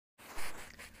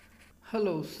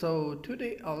Hello, so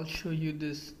today I'll show you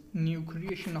this new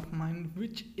creation of mine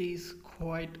which is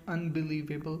quite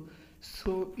unbelievable.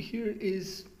 So here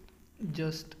is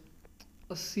just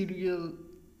a serial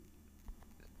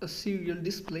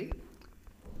display,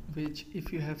 which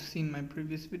if you have seen my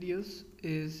previous videos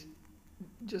is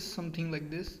just something like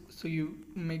this. So you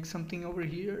make something over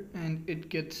here and it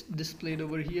gets displayed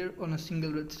over here on a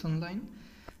single redstone line,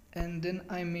 and then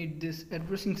I made this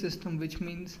addressing system, which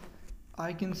means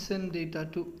I can send data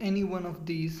to any one of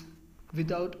these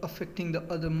without affecting the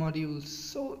other modules.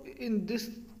 So in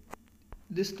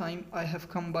this time I have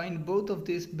combined both of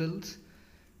these builds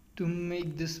to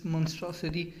make this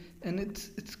monstrosity, and it's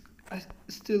I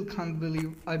still can't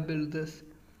believe I built this.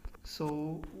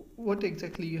 So what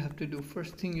exactly you have to do?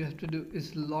 First thing you have to do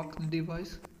is lock the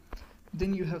device.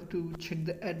 Then you have to check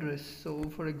the address. So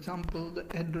for example, the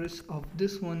address of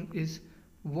this one is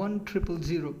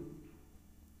 1000.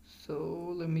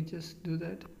 So let me just do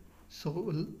that.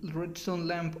 So redstone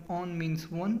lamp on means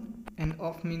 1 and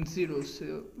off means 0.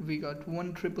 So we got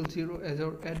 1000 as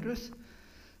our address.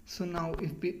 So now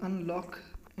if we unlock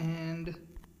and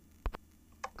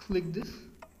click this,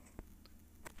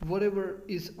 whatever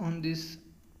is on this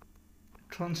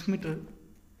transmitter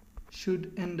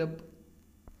should end up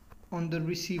on the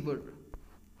receiver.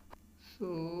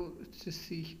 So let's just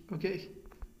see. Okay,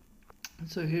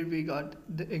 so here we got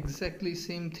the exactly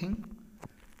same thing.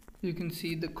 You can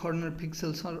see the corner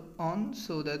pixels are on,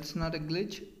 so that's not a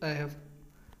glitch. I have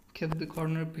kept the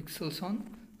corner pixels on.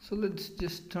 So let's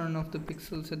just turn off the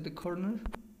pixels at the corner,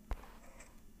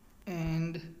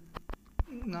 and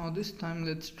now this time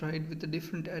let's try it with a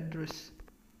different address.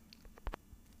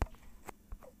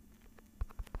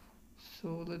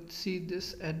 So let's see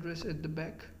this address at the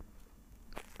back.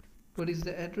 What is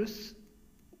the address?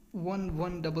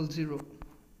 1100.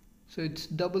 So it's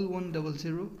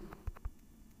 1100.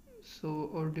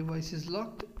 So our device is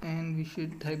locked and we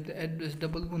should type the address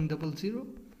 1100,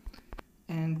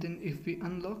 and then if we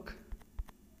unlock,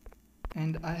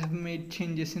 and I have made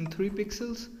changes in 3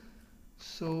 pixels,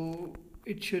 so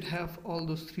it should have all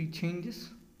those 3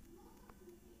 changes.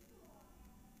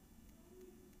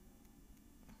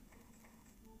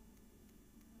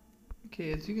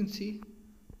 Okay, as you can see,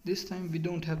 this time we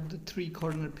don't have the 3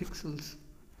 corner pixels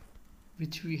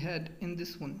which we had in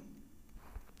this one.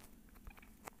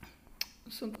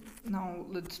 So now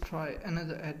let's try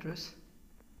another address.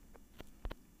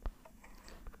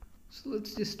 So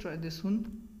let's just try this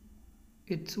one.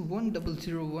 It's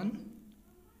 1001.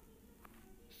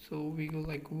 So we go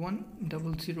like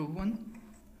 1001,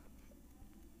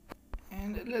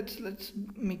 and let's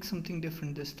make something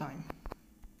different this time.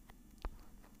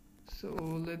 So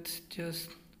let's just,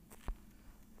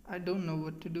 I don't know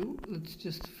what to do. Let's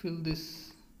just fill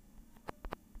this.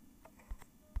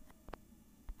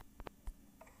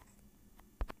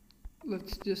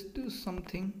 Let's just do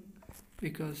something,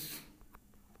 because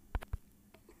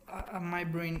my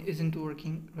brain isn't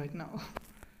working right now.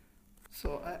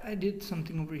 So I did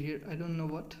something over here. I don't know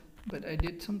what, but I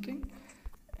did something,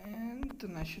 and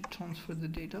then I should transfer the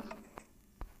data.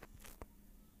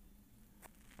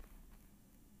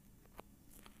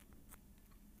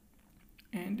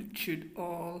 And it should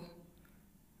all,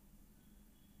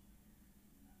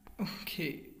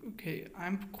 okay,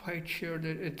 I'm quite sure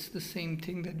that it's the same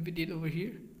thing that we did over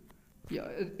here. Yeah,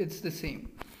 it's the same.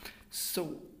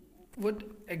 So what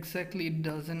exactly it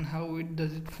does and how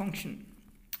does it function?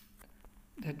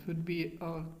 That would be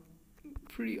a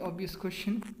pretty obvious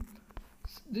question.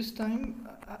 This time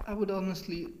I would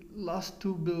honestly, last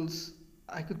 2 builds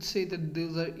I could say that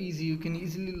those are easy, you can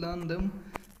easily learn them,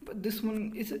 but this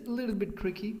one is a little bit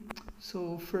tricky.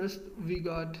 So first we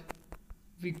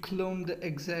cloned the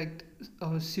exact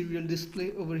serial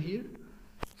display over here.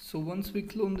 So once we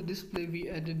cloned the display, we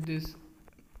added this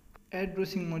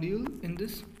addressing module in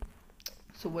this.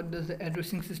 So what does the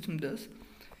addressing system does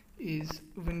is,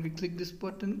 when we click this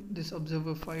button, this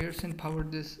observer fires and power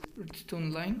this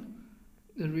redstone line,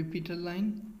 the repeater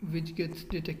line, which gets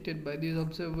detected by these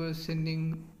observers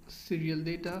sending serial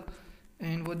data.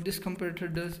 And what this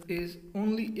comparator does is,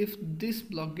 only if this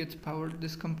block gets powered,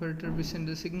 this comparator will send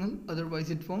a signal, otherwise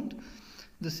it won't.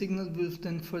 The signal will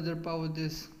then further power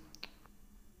this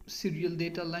serial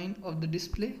data line of the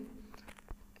display,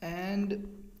 and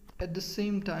at the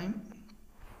same time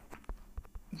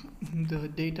the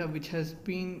data which has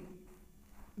been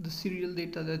the serial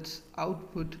data that's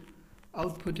outputted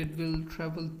will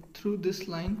travel through this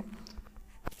line,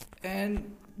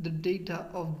 and the data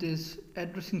of this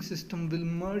addressing system will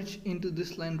merge into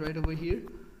this line right over here.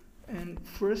 And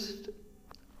first,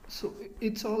 so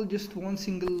it's all just one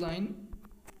single line,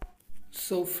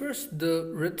 So first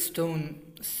the redstone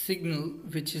signal,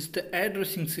 which is the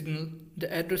addressing signal,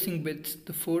 the addressing bits,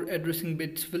 the 4 addressing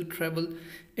bits will travel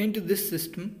into this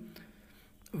system,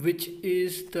 which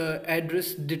is the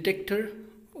address detector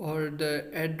or the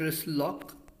address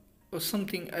lock or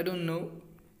something, I don't know.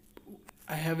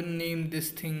 I haven't named this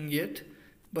thing yet,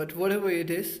 but whatever it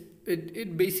is,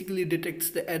 it basically detects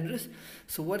the address.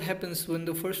 So what happens when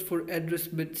the first 4 address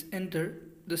bits enter,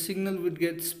 the signal would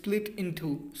get split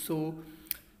into, so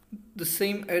the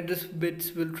same address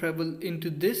bits will travel into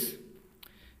this.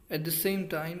 At the same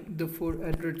time, the 4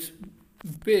 address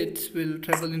bits will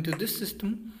travel into this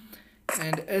system,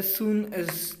 and as soon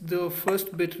as the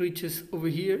first bit reaches over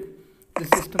here, the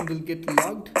system will get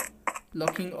locked,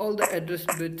 locking all the address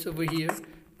bits over here.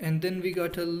 And then we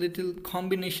got a little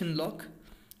combination lock.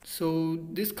 So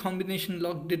this combination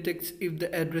lock detects if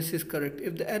the address is correct.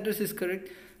 If the address is correct,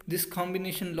 this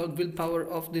combination lock will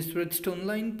power off this redstone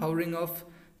line, powering off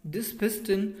this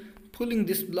piston, pulling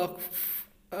this block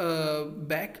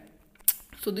back.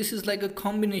 So this is like a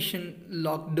combination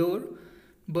lock door,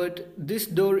 but this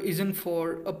door isn't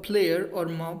for a player or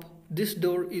mob. This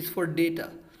door is for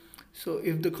data. So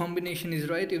if the combination is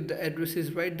right, if the address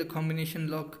is right, the combination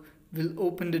lock will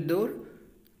open the door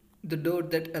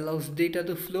that allows data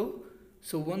to flow.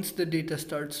 So once the data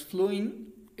starts flowing,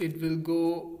 it will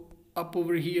go up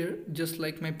over here just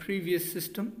like my previous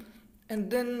system, and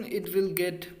then it will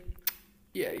get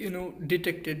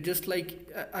detected just like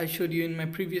I showed you in my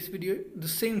previous video, the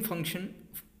same function.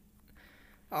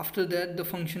 After that, the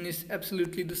function is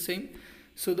absolutely the same.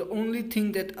 So the only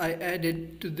thing that I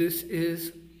added to this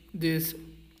is this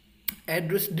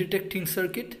address detecting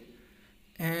circuit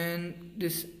and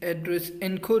this address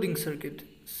encoding circuit.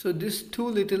 So these 2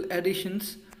 little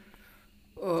additions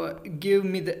give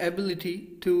me the ability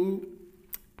to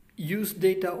use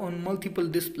data on multiple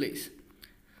displays.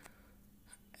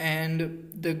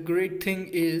 And the great thing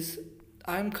is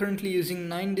I'm currently using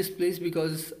 9 displays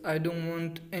because I don't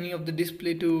want any of the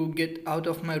display to get out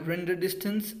of my render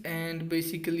distance and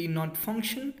basically not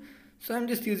function. So I'm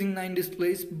just using 9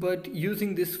 displays, but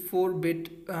using this 4-bit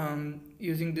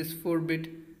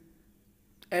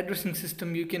addressing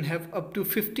system, you can have up to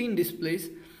 15 displays.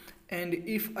 And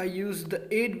if I use the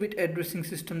 8-bit addressing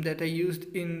system that I used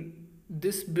in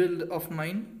this build of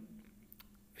mine,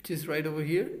 which is right over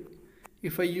here,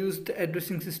 if I use the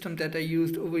addressing system that I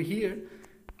used over here,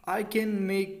 I can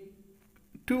make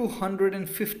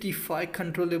 255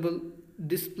 controllable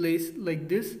displays like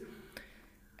this.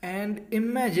 And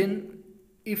imagine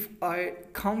if I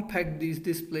compact these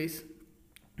displays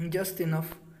just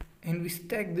enough and we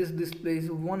stack these displays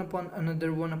one upon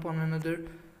another,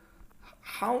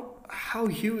 how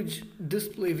huge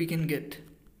display we can get.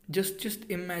 Just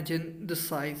imagine the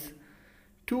size.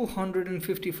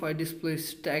 255 displays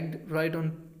stacked right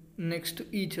on next to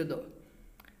each other.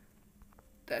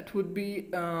 That would be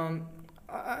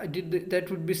that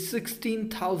would be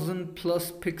 16,000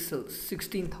 plus pixels,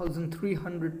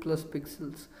 16,300 plus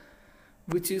pixels,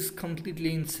 which is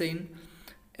completely insane.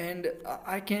 And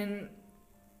I can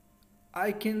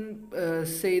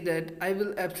say that I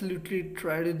will absolutely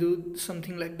try to do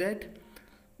something like that,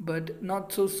 but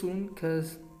not so soon,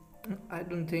 because I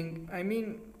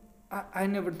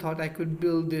never thought I could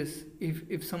build this.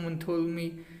 If someone told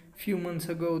me few months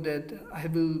ago that I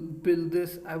will build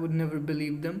this, I would never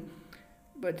believe them.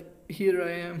 But here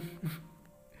I am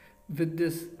with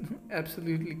this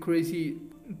absolutely crazy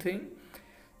thing.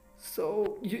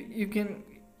 So you can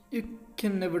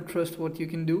never trust what you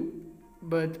can do,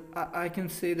 but I can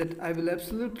say that I will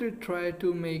absolutely try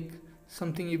to make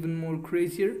something even more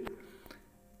crazier.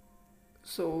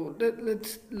 So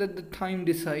let's let the time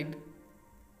decide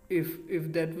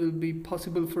if that will be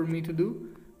possible for me to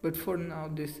do. But for now,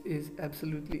 this is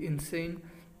absolutely insane,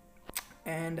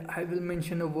 and I will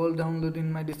mention a world download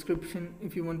in my description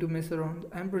if you want to mess around.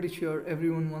 I'm pretty sure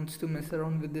everyone wants to mess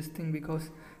around with this thing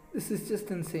because this is just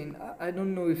insane. I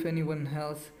don't know if anyone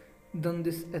has done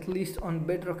this, at least on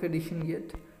Bedrock Edition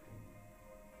yet.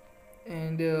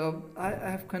 And I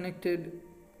have connected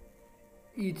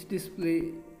each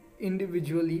display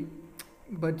individually,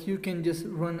 but you can just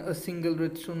run a single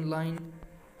redstone line.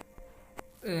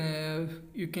 No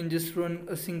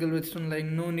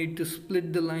need to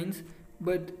split the lines.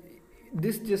 But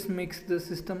this just makes the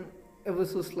system ever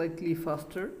so slightly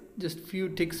faster, just few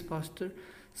ticks faster.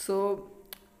 So,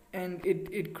 and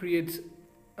it creates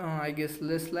I guess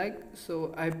less lag,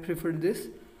 so I prefer this.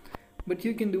 But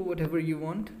you can do whatever you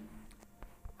want.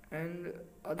 And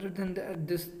other than that,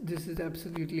 this is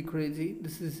absolutely crazy.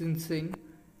 This is insane.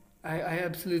 I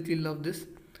absolutely love this.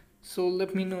 So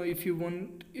let me know if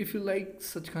you like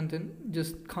such content.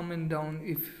 Just comment down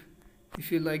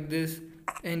if you like this,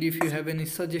 and if you have any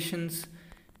suggestions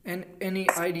and any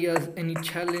ideas, any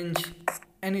challenge,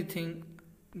 anything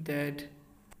that.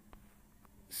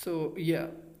 So yeah,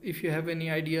 if you have any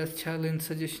ideas, challenge,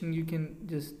 suggestion, you can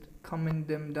just comment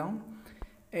them down,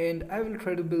 and I will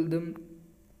try to build them.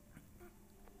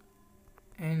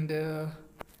 And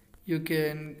you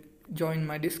can join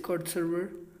my Discord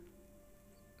server,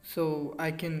 so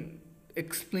I can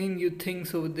explain you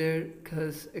things over there,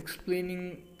 because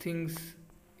explaining things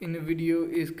in a video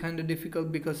is kind of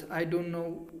difficult, because I don't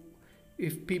know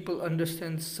if people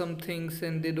understand some things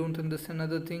and they don't understand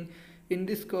other thing. In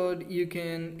Discord you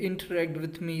can interact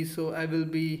with me, so I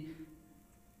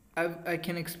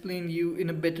can explain you in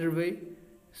a better way.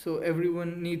 So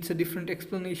everyone needs a different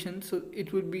explanation, so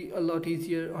it would be a lot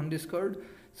easier on Discord.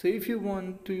 So if you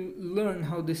want to learn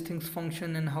how these things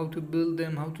function and how to build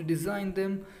them, how to design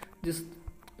them, just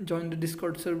join the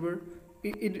Discord server.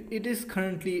 It is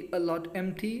currently a lot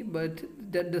empty, but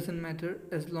that doesn't matter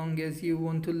as long as you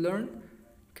want to learn,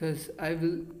 because I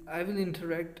will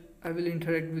interact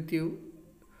with you.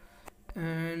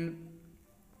 And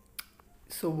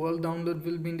so world download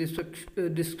will be in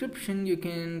description. You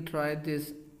can try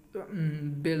this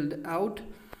build out,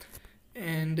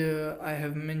 and I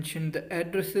have mentioned the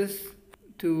addresses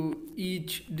to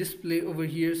each display over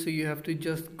here, so you have to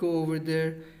just go over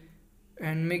there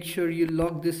and make sure you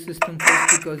lock this system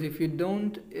first, because if you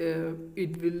don't,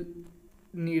 it will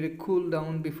need a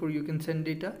cooldown before you can send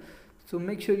data. So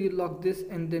make sure you lock this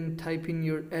and then type in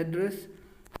your address,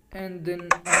 and then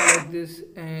unlock this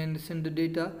and send the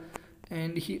data.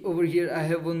 And over here I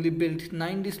have only built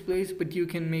 9 displays, but you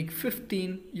can make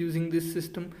 15 using this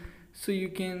system. So you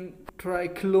can try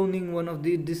cloning one of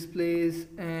the displays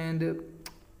and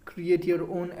create your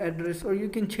own address, or you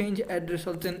can change address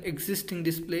of an existing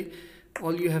display.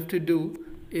 All you have to do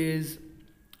is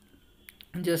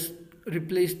just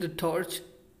replace the torch,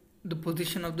 the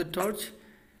position of the torch,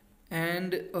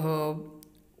 and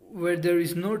where there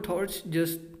is no torch,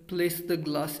 just place the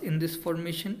glass in this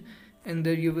formation, and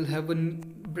there you will have a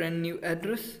brand new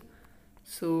address.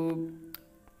 So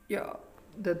yeah,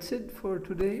 that's it for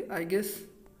today, I guess.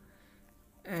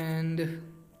 And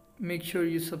make sure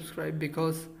you subscribe,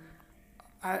 because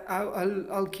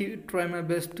I'll try my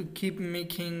best to keep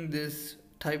making this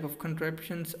type of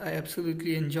contraptions. I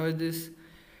absolutely enjoy this.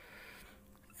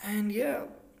 And yeah,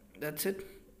 that's it,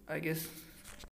 I guess.